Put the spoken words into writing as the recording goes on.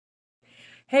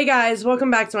Hey guys,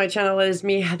 welcome back to my channel. It is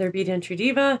me, Heather B. Denture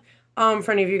Diva.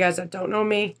 For any of you guys that don't know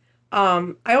me,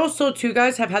 I also too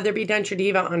guys have Heather B. Denture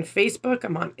Diva on Facebook.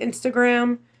 I'm on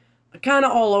Instagram, kind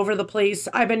of all over the place.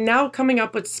 I've been now coming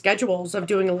up with schedules of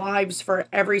doing lives for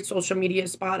every social media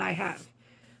spot I have.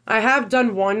 I have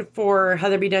done one for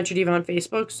Heather B. Denture Diva on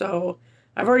Facebook, so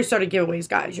I've already started giveaways,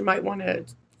 guys. You might want to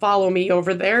follow me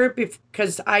over there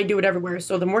because I do it everywhere.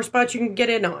 So the more spots you can get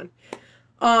in on.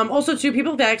 Also, too,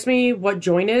 people have asked me what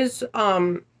join is.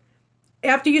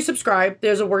 After you subscribe,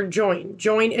 there's a word join.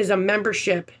 Join is a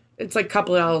membership. It's like a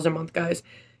couple of dollars a month, guys.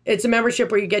 It's a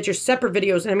membership where you get your separate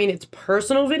videos. And I mean, it's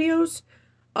personal videos.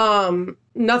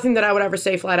 Nothing that I would ever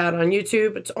say flat out on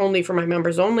YouTube. It's only for my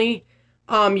members only.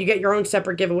 You get your own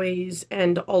separate giveaways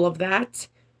and all of that.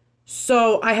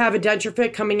 So I have a denture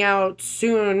fit coming out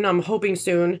soon. I'm hoping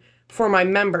soon for my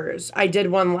members. I did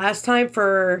one last time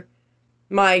for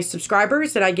my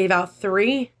subscribers that I gave out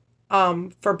 3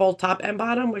 for both top and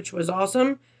bottom, which was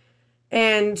awesome.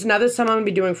 And now this time I'm going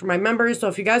to be doing for my members. So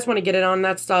if you guys want to get in on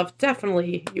that stuff,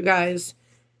 definitely you guys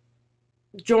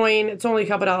join. It's only a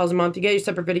couple dollars a month. You get your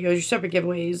separate videos, your separate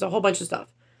giveaways, a whole bunch of stuff.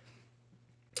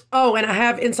 Oh, and I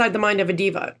have Inside the Mind of a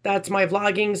Diva. That's my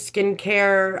vlogging,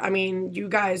 skincare. I mean, you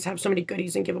guys have so many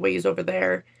goodies and giveaways over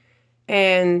there.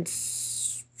 And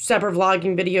separate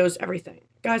vlogging videos, everything.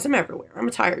 Guys, I'm everywhere. I'm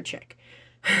a tired chick.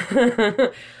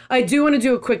 I do want to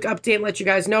do a quick update and let you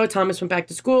guys know Thomas went back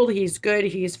to school. He's good.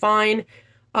 He's fine.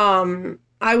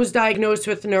 I was diagnosed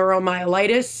with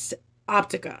neuromyelitis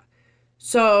optica.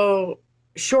 So,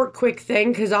 short, quick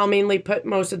thing, because I'll mainly put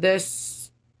most of this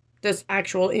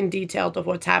actual in detail of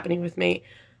what's happening with me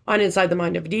on Inside the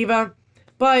Mind of a Diva.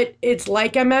 But it's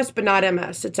like MS, but not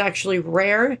MS. It's actually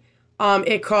rare.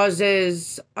 It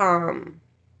causes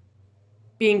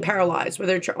being paralyzed,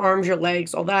 whether it's your arms, your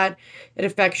legs, all that. It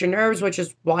affects your nerves, which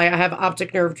is why I have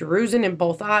optic nerve drusen in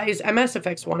both eyes. MS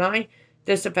affects one eye.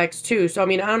 This affects 2. So, I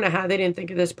mean, I don't know how they didn't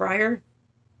think of this prior.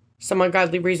 Some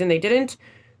ungodly reason they didn't.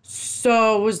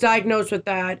 So, was diagnosed with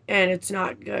that, and it's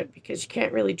not good because you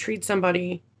can't really treat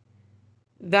somebody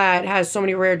that has so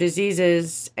many rare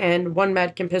diseases, and one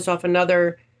med can piss off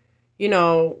another, you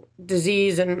know,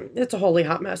 disease, and it's a holy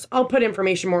hot mess. I'll put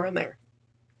information more in there.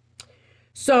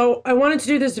 So, I wanted to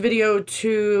do this video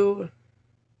to...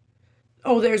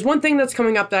 Oh, there's one thing that's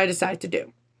coming up that I decided to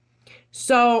do.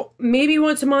 So, maybe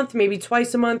once a month, maybe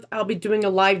twice a month, I'll be doing a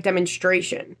live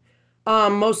demonstration.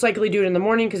 Most likely do it in the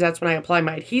morning because that's when I apply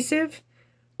my adhesive.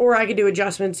 Or I could do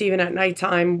adjustments even at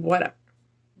nighttime, whatever.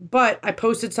 But I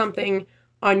posted something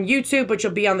on YouTube, which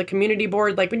will be on the community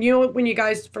board. Like, when you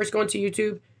guys first go into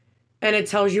YouTube and it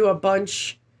tells you a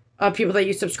bunch of people that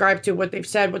you subscribe to, what they've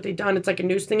said, what they've done, it's like a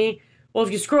news thingy. Well,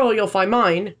 if you scroll, you'll find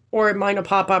mine, or mine will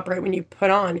pop up right when you put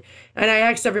on. And I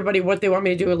asked everybody what they want me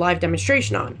to do a live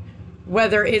demonstration on.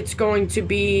 Whether it's going to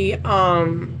be,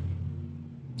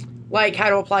 like how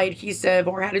to apply adhesive,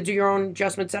 or how to do your own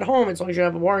adjustments at home, as long as you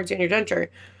have a warranty on your denture.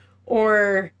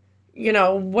 Or, you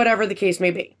know, whatever the case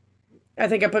may be. I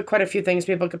think I put quite a few things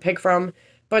people could pick from.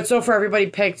 But so far, everybody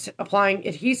picked applying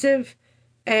adhesive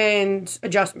and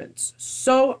adjustments.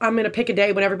 So I'm going to pick a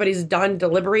day when everybody's done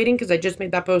deliberating, because I just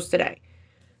made that post today.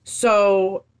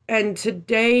 So, and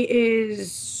today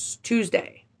is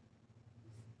Tuesday.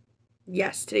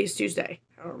 Yes, today's Tuesday.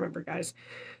 I don't remember, guys.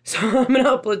 So I'm going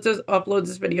to upload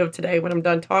this video today when I'm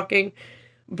done talking.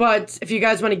 But if you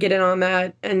guys want to get in on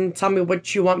that and tell me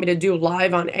what you want me to do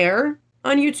live on air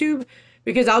on YouTube,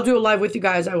 because I'll do it live with you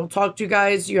guys. I will talk to you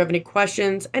guys. You have any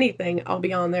questions, anything, I'll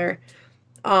be on there.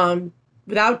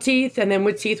 Without teeth, and then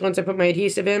with teeth once I put my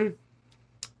adhesive in.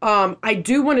 I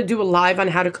do want to do a live on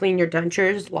how to clean your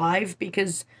dentures live,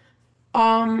 because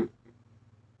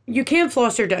you can't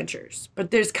floss your dentures,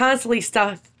 but there's constantly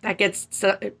stuff that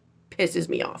it pisses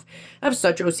me off. I have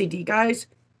such OCD, guys,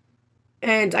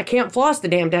 and I can't floss the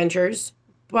damn dentures,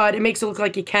 but it makes it look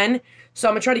like you can, so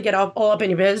I'm going to try to get all up in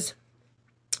your biz.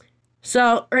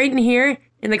 So, right in here,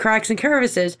 in the cracks and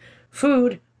crevices,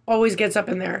 food always gets up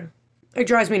in there. It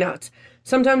drives me nuts.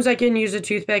 Sometimes I can use a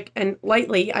toothpick, and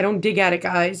lightly, I don't dig at it,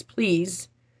 guys. Please,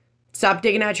 stop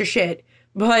digging at your shit.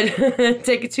 But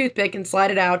take a toothpick and slide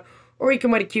it out, or you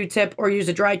can wet a Q-tip, or use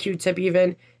a dry Q-tip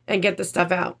even, and get the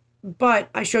stuff out.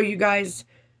 But I show you guys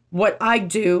what I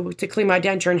do to clean my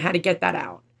denture and how to get that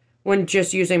out when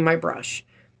just using my brush.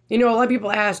 You know, a lot of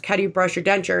people ask, how do you brush your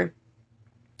denture?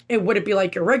 And would it be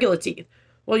like your regular teeth?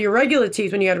 Well, your regular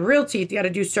teeth, when you had real teeth, you got to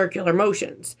do circular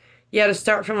motions. You had to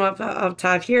start from up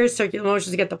top here, circular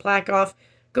motions to get the plaque off,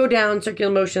 go down,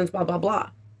 circular motions, blah, blah,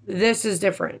 blah. This is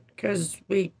different because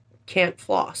we can't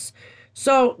floss.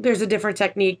 So there's a different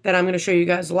technique that I'm going to show you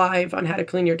guys live on how to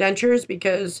clean your dentures,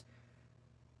 because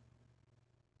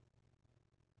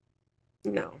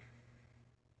no.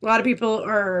 A lot of people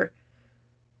are...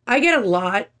 I get a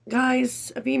lot,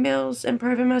 guys, of emails and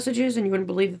private messages, and you wouldn't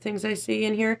believe the things I see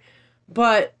in here.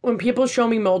 But when people show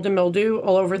me mold and mildew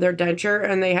all over their denture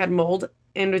and they had mold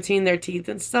in between their teeth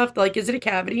and stuff, they're like, is it a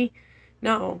cavity?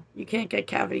 No, you can't get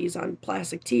cavities on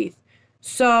plastic teeth.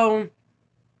 So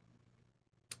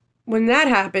when that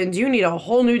happens, you need a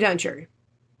whole new denture.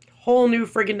 Whole new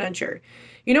friggin' denture.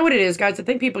 You know what it is, guys? I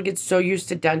think people get so used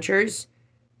to dentures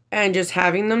and just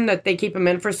having them that they keep them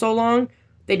in for so long.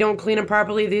 They don't clean them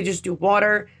properly. They just do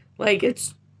water. Like,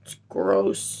 it's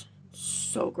gross.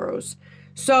 So gross.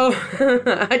 So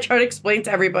I try to explain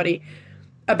to everybody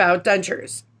about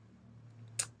dentures.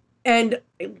 And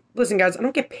listen, guys, I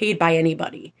don't get paid by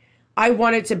anybody. I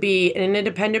wanted to be an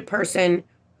independent person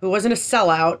who wasn't a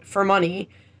sellout for money.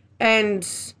 And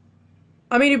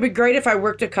I mean, it'd be great if I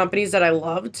worked at companies that I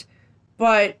loved,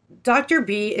 but Dr.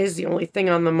 B is the only thing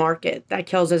on the market that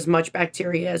kills as much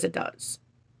bacteria as it does.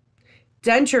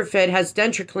 Denture Fit has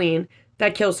Denture Clean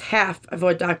that kills half of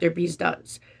what Dr. B's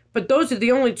does. But those are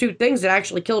the only two things that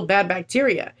actually kill bad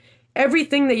bacteria.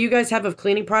 Everything that you guys have of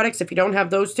cleaning products, if you don't have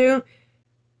those two,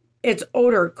 it's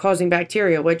odor-causing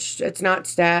bacteria, which it's not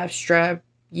staph, strep,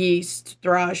 yeast,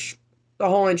 thrush, the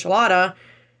whole enchilada.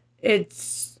 It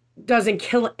doesn't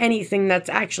kill anything that's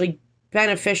actually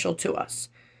beneficial to us.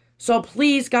 So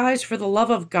please, guys, for the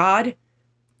love of God,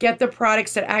 get the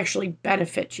products that actually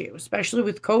benefit you, especially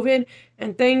with COVID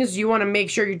and things. You want to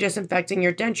make sure you're disinfecting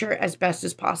your denture as best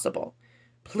as possible.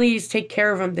 Please take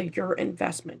care of them. They're your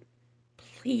investment.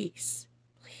 Please.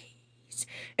 Please.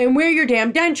 And wear your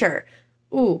damn denture.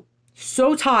 Ooh,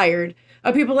 so tired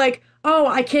of people like, oh,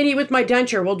 I can't eat with my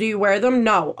denture. Well, do you wear them?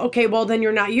 No. Okay, well, then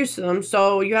you're not used to them.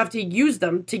 So you have to use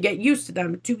them to get used to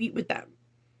them, to eat with them.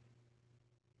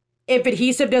 If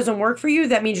adhesive doesn't work for you,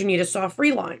 that means you need a soft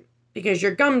reline because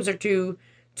your gums are too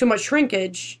much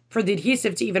shrinkage for the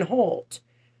adhesive to even hold.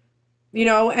 You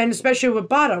know, and especially with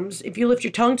bottoms, if you lift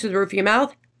your tongue to the roof of your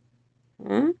mouth,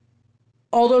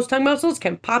 all those tongue muscles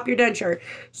can pop your denture.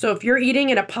 So if you're eating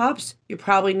and it pops, you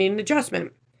probably need an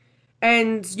adjustment.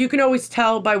 And you can always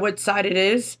tell by what side it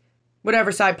is,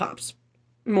 whatever side pops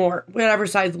more, whatever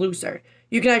side's looser.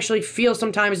 You can actually feel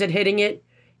sometimes it hitting it.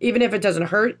 Even if it doesn't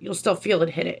hurt, you'll still feel it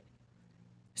hit it.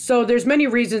 So there's many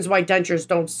reasons why dentures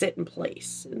don't sit in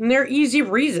place. And they're easy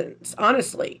reasons,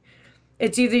 honestly.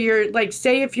 It's either you're, like,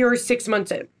 say if you're 6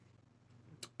 months in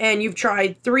and you've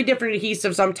tried 3 different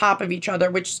adhesives on top of each other,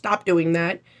 which stop doing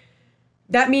that.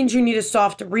 That means you need a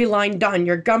soft reline done.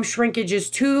 Your gum shrinkage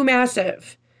is too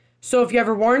massive. So if you have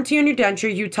a warranty on your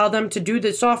denture, you tell them to do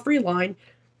the soft reline.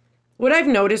 What I've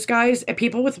noticed, guys, at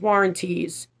people with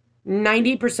warranties,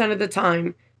 90% of the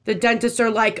time, the dentists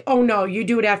are like, oh no, you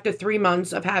do it after 3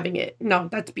 months of having it. No,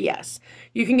 that's BS.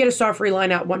 You can get a soft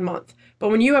reline out 1 month. But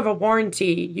when you have a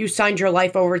warranty, you signed your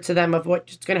life over to them of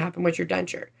what's going to happen with your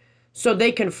denture. So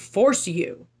they can force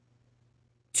you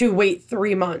to wait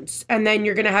 3 months. And then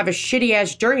you're going to have a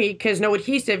shitty-ass journey because no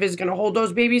adhesive is going to hold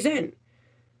those babies in.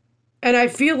 And I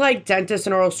feel like dentists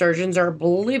and oral surgeons are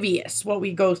oblivious what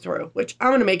we go through, which I'm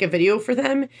going to make a video for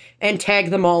them and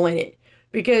tag them all in it.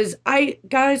 Because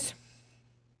guys,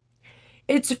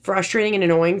 it's frustrating and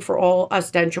annoying for all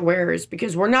us denture wearers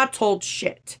because we're not told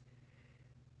shit.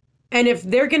 And if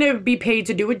they're going to be paid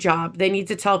to do a job, they need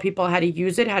to tell people how to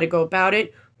use it, how to go about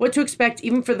it, what to expect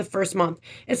even for the first month.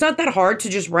 It's not that hard to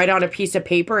just write on a piece of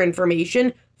paper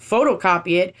information,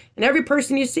 photocopy it, and every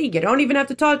person you see, you don't even have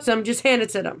to talk to them, just hand it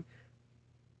to them.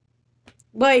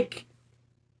 Like,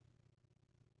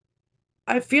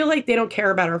 I feel like they don't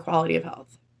care about our quality of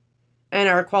health and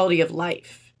our quality of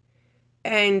life.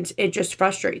 And it just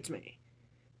frustrates me.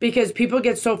 Because people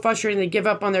get so frustrated and they give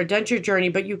up on their denture journey.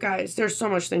 But you guys, there's so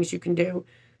much things you can do.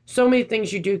 So many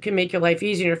things you do can make your life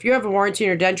easier. If you have a warranty on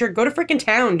your denture, go to freaking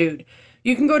town, dude.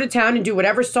 You can go to town and do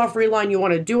whatever soft reline you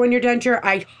want to do on your denture.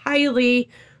 I highly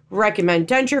recommend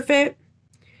Denture Fit.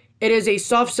 It is a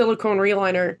soft silicone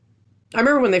reliner. I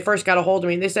remember when they first got a hold of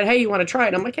me, they said, hey, you want to try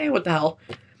it? I'm like, hey, what the hell?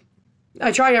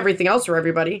 I try everything else for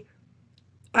everybody.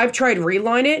 I've tried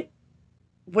Reline It,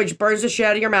 which burns the shit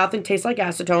out of your mouth and tastes like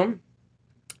acetone.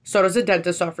 So does the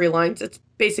dentist soft relines. It's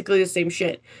basically the same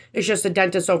shit. It's just the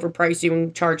dentist overpriced you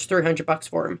and charge $300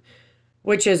 for them,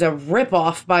 which is a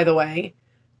ripoff, by the way.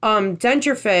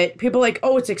 Denture Fit, people are like,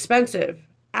 oh, it's expensive.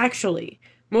 Actually,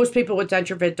 most people with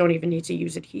Denture Fit don't even need to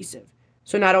use adhesive.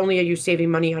 So not only are you saving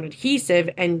money on adhesive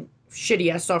and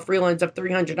shitty-ass soft relines of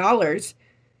 $300,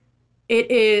 it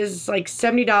is like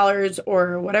 $70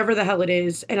 or whatever the hell it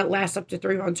is, and it lasts up to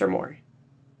 3 months or more.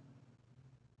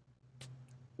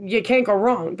 You can't go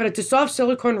wrong, but it's a soft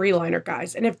silicone reliner,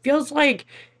 guys, and it feels like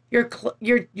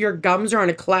your gums are on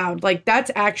a cloud. Like, that's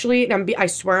actually, and I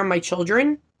swear on my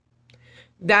children,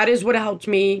 that is what helped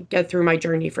me get through my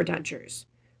journey for dentures,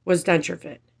 was Denture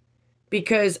Fit.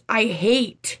 Because I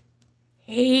hate,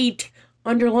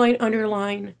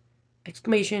 underline,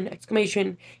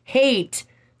 exclamation, hate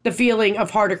the feeling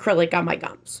of hard acrylic on my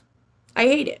gums. I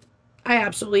hate it. I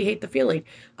absolutely hate the feeling.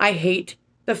 I hate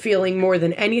the feeling more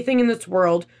than anything in this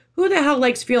world. Who the hell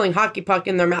likes feeling hockey puck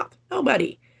in their mouth?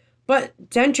 Nobody. But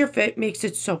Denture Fit makes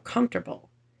it so comfortable.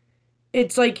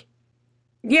 It's like,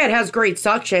 yeah, it has great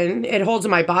suction. It holds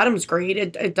my bottoms great.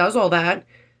 It does all that.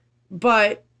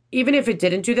 But even if it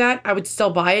didn't do that, I would still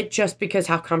buy it just because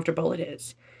how comfortable it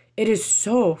is. It is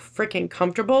so freaking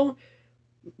comfortable.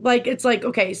 Like, it's like,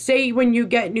 okay, say when you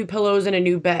get new pillows and a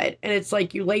new bed, and it's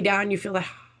like you lay down, you feel that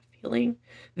feeling.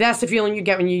 That's the feeling you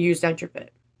get when you use Denture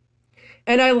Fit.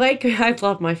 And I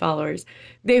love my followers.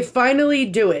 They finally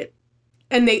do it.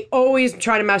 And they always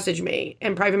try to message me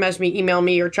and private message me, email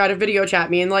me, or try to video chat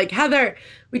me. And like, Heather,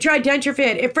 we tried Denture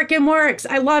Fit. It freaking works.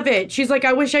 I love it. She's like,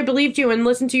 I wish I believed you and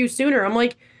listened to you sooner. I'm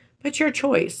like, but it's your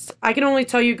choice. I can only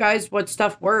tell you guys what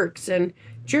stuff works. And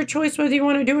it's your choice whether you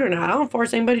want to do it or not. I don't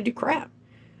force anybody to do crap.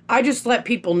 I just let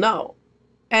people know.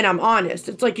 And I'm honest.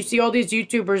 It's like you see all these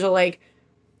YouTubers are like,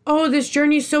 oh, this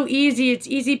journey's so easy. It's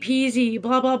easy peasy,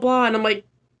 blah, blah, blah. And I'm like,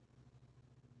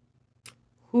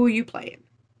 who are you playing?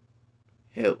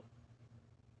 Who?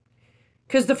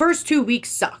 Because the first 2 weeks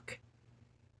suck.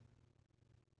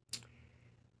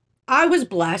 I was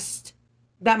blessed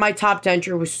that my top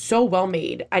denture was so well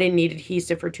made, I didn't need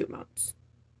adhesive for 2 months.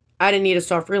 I didn't need a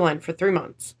soft reline for 3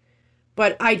 months.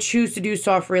 But I choose to do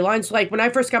soft relines. Like when I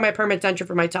first got my permanent denture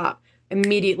for my top,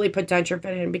 immediately put Denture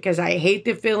Fit in because I hate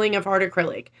the feeling of hard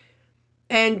acrylic.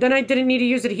 And then I didn't need to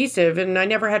use adhesive and I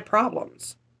never had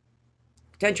problems.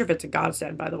 Denture Fit's a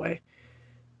godsend, by the way.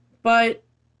 But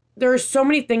there are so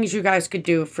many things you guys could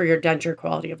do for your denture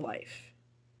quality of life.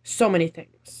 So many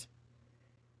things.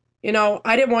 You know,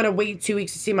 I didn't want to wait 2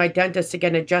 weeks to see my dentist to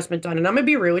get an adjustment done. And I'm going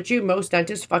to be real with you, most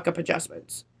dentists fuck up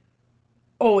adjustments.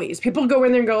 Always. People go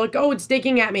in there and go like, oh, it's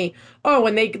digging at me. Oh,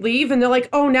 and they leave and they're like,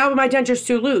 oh, now my denture's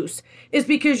too loose. It's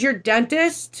because your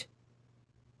dentist,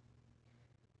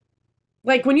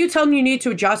 like when you tell them you need to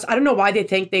adjust, I don't know why they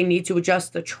think they need to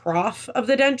adjust the trough of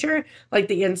the denture, like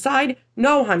the inside.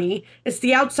 No, honey, it's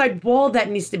the outside wall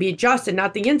that needs to be adjusted,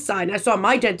 not the inside. And I saw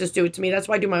my dentist do it to me. That's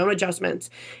why I do my own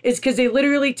adjustments. It's because they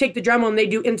literally take the Dremel and they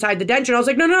do inside the denture. And I was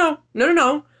like,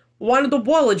 no. Wanted the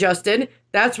wall adjusted.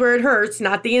 That's where it hurts,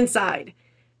 not the inside.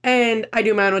 And I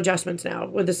do my own adjustments now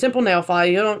with a simple nail file.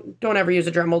 You don't ever use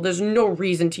a Dremel. There's no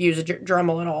reason to use a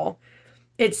Dremel at all.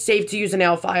 It's safe to use a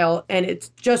nail file, and it's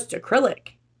just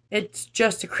acrylic. It's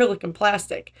just acrylic and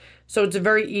plastic. So it's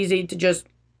very easy to just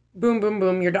boom, boom,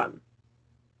 boom, you're done.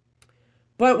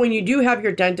 But when you do have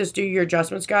your dentist do your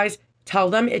adjustments, guys, tell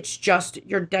them it's just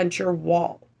your denture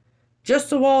wall.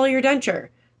 Just the wall of your denture.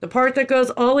 The part that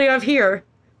goes all the way up here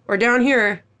or down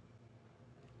here,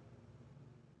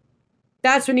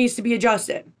 that's what needs to be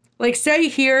adjusted. Like say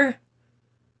here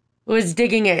was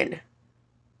digging in,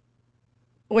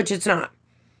 which it's not.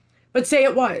 But say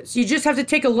it was. You just have to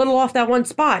take a little off that one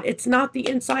spot. It's not the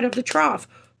inside of the trough.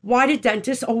 Why do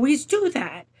dentists always do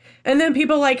that? And then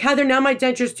people are like, Heather, now my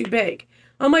denture's too big.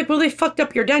 I'm like, well, they fucked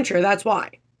up your denture. That's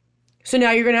why. So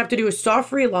now you're going to have to do a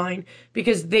soft reline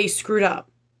because they screwed up.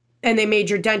 And they made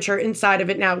your denture inside of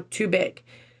it now too big.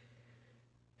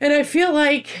 And I feel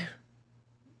like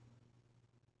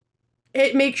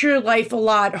it makes your life a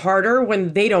lot harder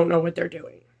when they don't know what they're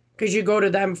doing. Because you go to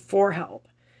them for help.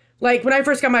 Like, when I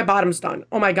first got my bottoms done,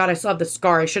 oh my God, I still have the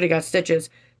scar. I should have got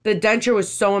stitches. The denture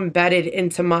was so embedded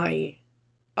into my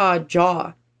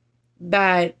jaw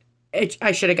that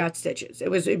I should have got stitches. It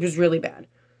was really bad.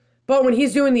 But when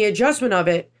he's doing the adjustment of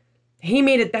it, he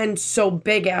made it then so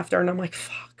big after. And I'm like,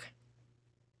 fuck.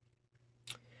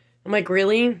 I'm like,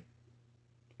 really?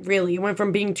 Really? It went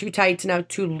from being too tight to now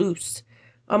too loose.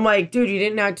 I'm like, dude, you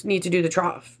didn't need to do the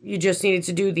trough. You just needed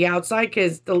to do the outside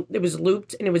because it was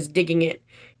looped and it was digging in.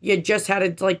 You just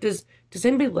had to, like, does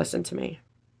anybody listen to me?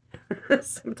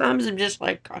 Sometimes I'm just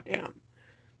like, God damn.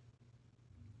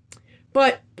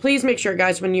 But please make sure,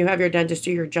 guys, when you have your dentist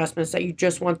do your adjustments that you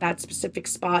just want that specific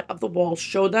spot of the wall.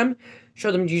 Show them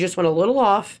you just want a little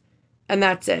off, and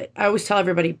that's it. I always tell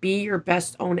everybody, be your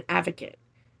best own advocate.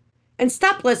 And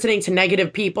stop listening to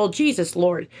negative people. Jesus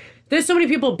Lord. There's so many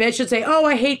people bitch and say, oh,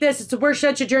 I hate this. It's the worst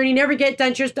denture journey. Never get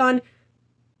dentures done.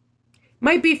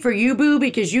 Might be for you, boo,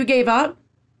 because you gave up.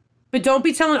 But don't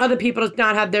be telling other people to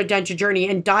not have their denture journey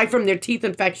and die from their teeth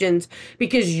infections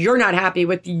because you're not happy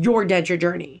with your denture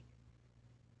journey.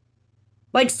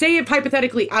 Like, say if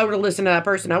hypothetically I would have listened to that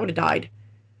person, I would have died.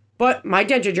 But my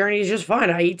denture journey is just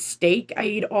fine. I eat steak. I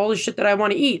eat all the shit that I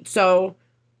want to eat. So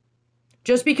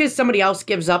just because somebody else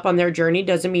gives up on their journey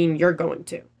doesn't mean you're going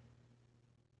to.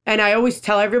 And I always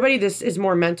tell everybody this is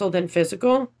more mental than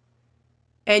physical.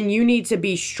 And you need to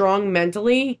be strong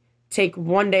mentally. Take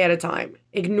one day at a time.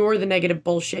 Ignore the negative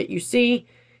bullshit you see.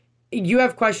 You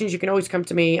have questions, you can always come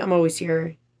to me. I'm always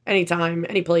here. Anytime,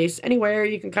 any place, anywhere.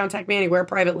 You can contact me anywhere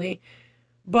privately.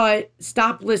 But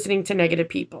stop listening to negative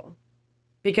people.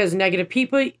 Because negative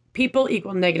people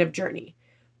equal negative journey.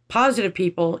 Positive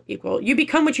people equal, you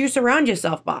become what you surround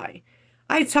yourself by.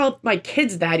 I tell my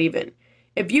kids that even.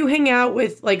 If you hang out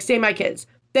with, like, say my kids,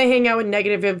 they hang out with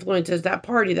negative influences, that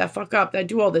party, that fuck up, that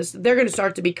do all this, they're going to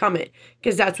start to become it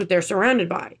because that's what they're surrounded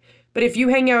by. But if you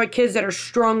hang out with kids that are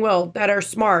strong-willed, that are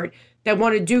smart, that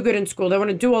want to do good in school, that want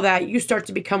to do all that, you start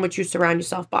to become what you surround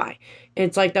yourself by. And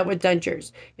it's like that with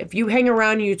dentures. If you hang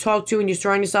around and you talk to and you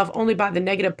surround yourself only by the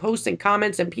negative posts and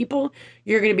comments and people,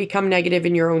 you're going to become negative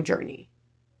in your own journey.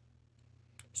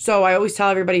 So I always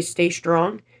tell everybody, stay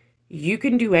strong. You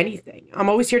can do anything. I'm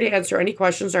always here to answer any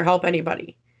questions or help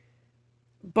anybody.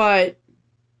 But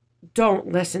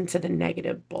don't listen to the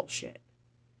negative bullshit.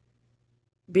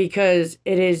 Because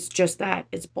it is just that.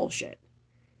 It's bullshit.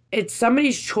 It's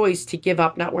somebody's choice to give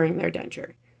up not wearing their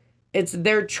denture. It's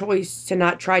their choice to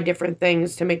not try different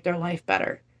things to make their life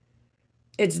better.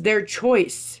 It's their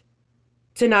choice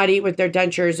to not eat with their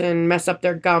dentures and mess up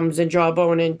their gums and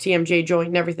jawbone and TMJ joint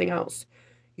and everything else.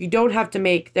 You don't have to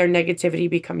make their negativity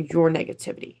become your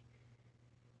negativity.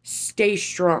 Stay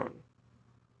strong.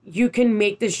 You can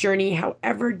make this journey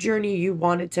however journey you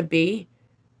want it to be.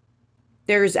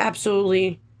 There is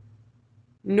absolutely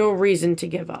no reason to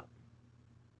give up.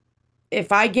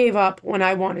 If I gave up when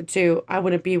I wanted to, I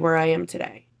wouldn't be where I am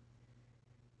today.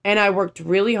 And I worked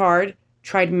really hard,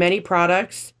 tried many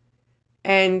products,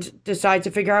 and decided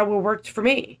to figure out what worked for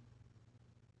me.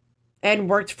 And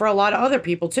worked for a lot of other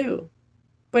people too.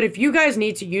 But if you guys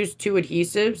need to use 2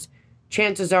 adhesives,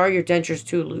 chances are your denture's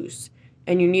too loose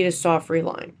and you need a soft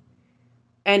reline.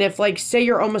 And if, like, say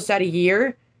you're almost at a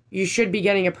year, you should be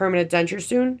getting a permanent denture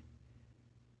soon.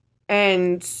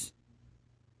 And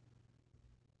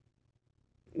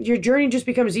your journey just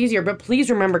becomes easier. But please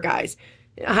remember, guys,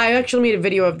 I actually made a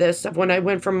video of this, of when I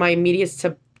went from my immediates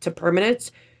to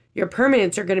permanents. Your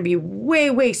permanents are going to be way,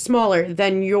 way smaller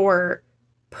than your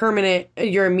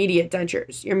immediate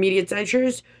dentures. Your immediate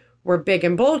dentures were big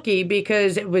and bulky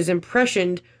because it was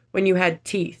impressioned when you had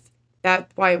teeth.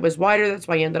 That's why it was wider. That's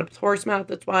why you ended up with horse mouth.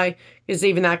 That's why, because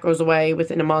even that goes away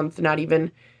within a month, not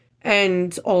even,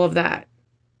 and all of that.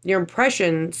 Your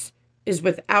impressions is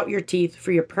without your teeth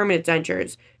for your permanent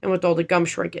dentures and with all the gum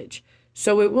shrinkage.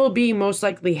 So it will be most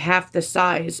likely half the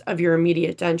size of your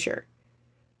immediate denture.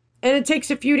 And it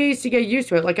takes a few days to get used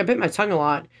to it. Like, I bit my tongue a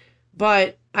lot,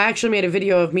 but I actually made a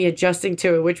video of me adjusting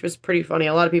to it, which was pretty funny.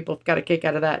 A lot of people got a kick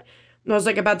out of that. And I was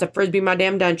like about to frisbee my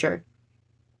damn denture.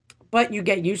 But you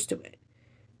get used to it.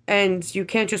 And you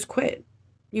can't just quit.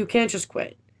 You can't just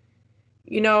quit.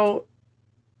 You know,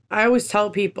 I always tell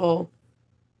people,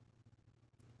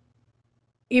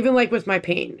 even like with my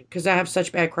pain, because I have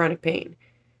such bad chronic pain,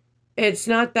 it's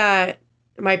not that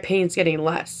my pain's getting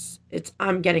less. It's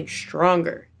I'm getting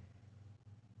stronger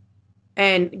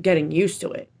and getting used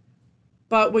to it.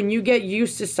 But when you get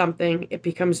used to something, it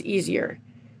becomes easier.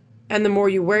 And the more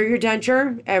you wear your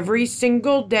denture every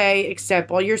single day, except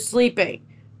while you're sleeping,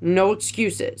 no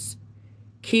excuses.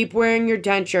 Keep wearing your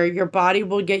denture. Your body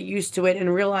will get used to it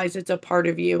and realize it's a part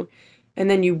of you. And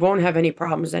then you won't have any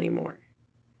problems anymore.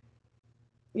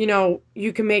 You know,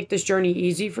 you can make this journey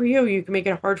easy for you. You can make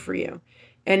it hard for you.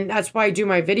 And that's why I do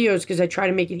my videos, because I try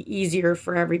to make it easier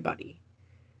for everybody.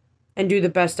 And do the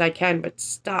best I can, but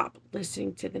stop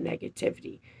listening to the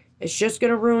negativity. It's just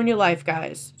going to ruin your life,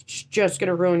 guys. It's just going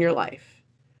to ruin your life.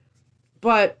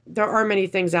 But there are many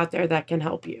things out there that can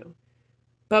help you.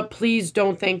 But please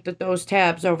don't think that those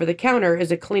tabs over the counter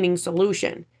is a cleaning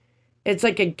solution. It's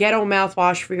like a ghetto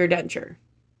mouthwash for your denture.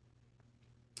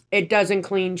 It doesn't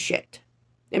clean shit.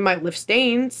 It might lift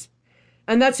stains.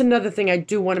 And that's another thing I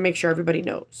do want to make sure everybody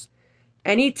knows.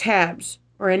 Any tabs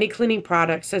or any cleaning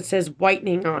products that says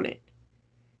whitening on it,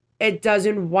 it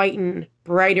doesn't whiten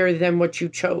brighter than what you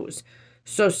chose.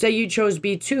 So say you chose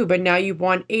B2, but now you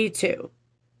want A2.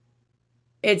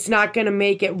 It's not going to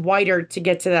make it whiter to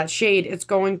get to that shade. It's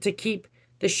going to keep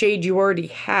the shade you already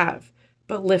have,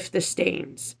 but lift the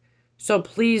stains. So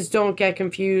please don't get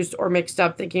confused or mixed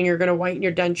up thinking you're going to whiten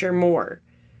your denture more.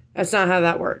 That's not how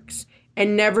that works.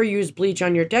 And never use bleach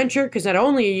on your denture, because not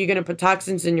only are you going to put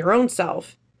toxins in your own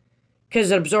self, because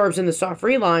it absorbs in the soft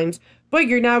relines, but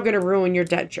you're now going to ruin your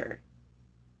denture.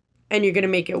 and you're going to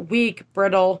make it weak,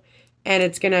 brittle, and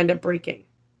it's going to end up breaking.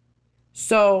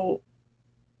 So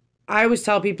I always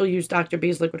tell people use Dr.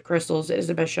 B's liquid crystals. It is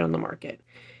the best shit on the market.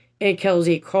 It kills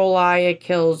E. coli. It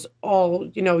kills all,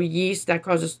 yeast that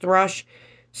causes thrush,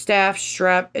 staph,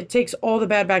 strep. It takes all the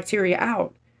bad bacteria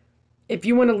out. If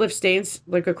you want to lift stains,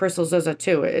 liquid crystals does that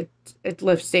too. It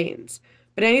lifts stains.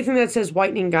 But anything that says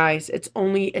whitening, guys, it's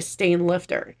only a stain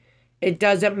lifter. It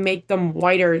doesn't make them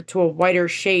whiter to a whiter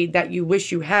shade that you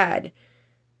wish you had.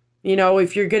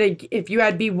 If you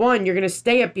had B1, you're gonna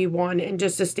stay at B1 and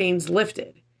just the stains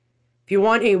lifted. If you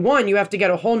want A1, you have to get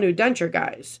a whole new denture,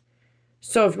 guys.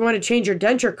 So if you want to change your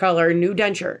denture color, new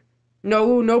denture.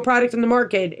 No product in the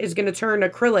market is gonna turn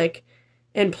acrylic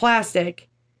and plastic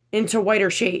into whiter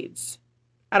shades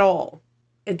at all.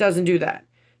 It doesn't do that.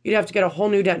 You'd have to get a whole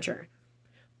new denture.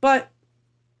 But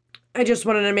I just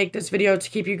wanted to make this video to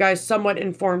keep you guys somewhat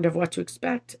informed of what to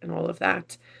expect and all of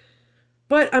that.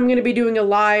 But I'm going to be doing a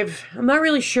live. I'm not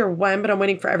really sure when, but I'm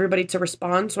waiting for everybody to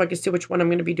respond so I can see which one I'm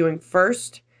going to be doing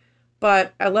first.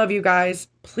 But I love you guys.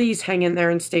 Please hang in there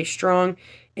and stay strong.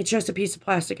 It's just a piece of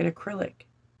plastic and acrylic.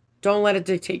 Don't let it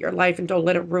dictate your life and don't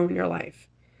let it ruin your life.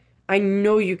 I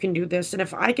know you can do this, and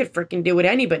if I could freaking do it,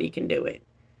 anybody can do it.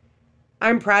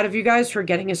 I'm proud of you guys for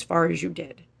getting as far as you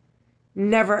did.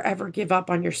 Never, ever give up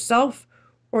on yourself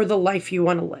or the life you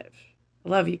want to live. I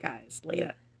love you guys.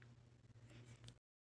 Later.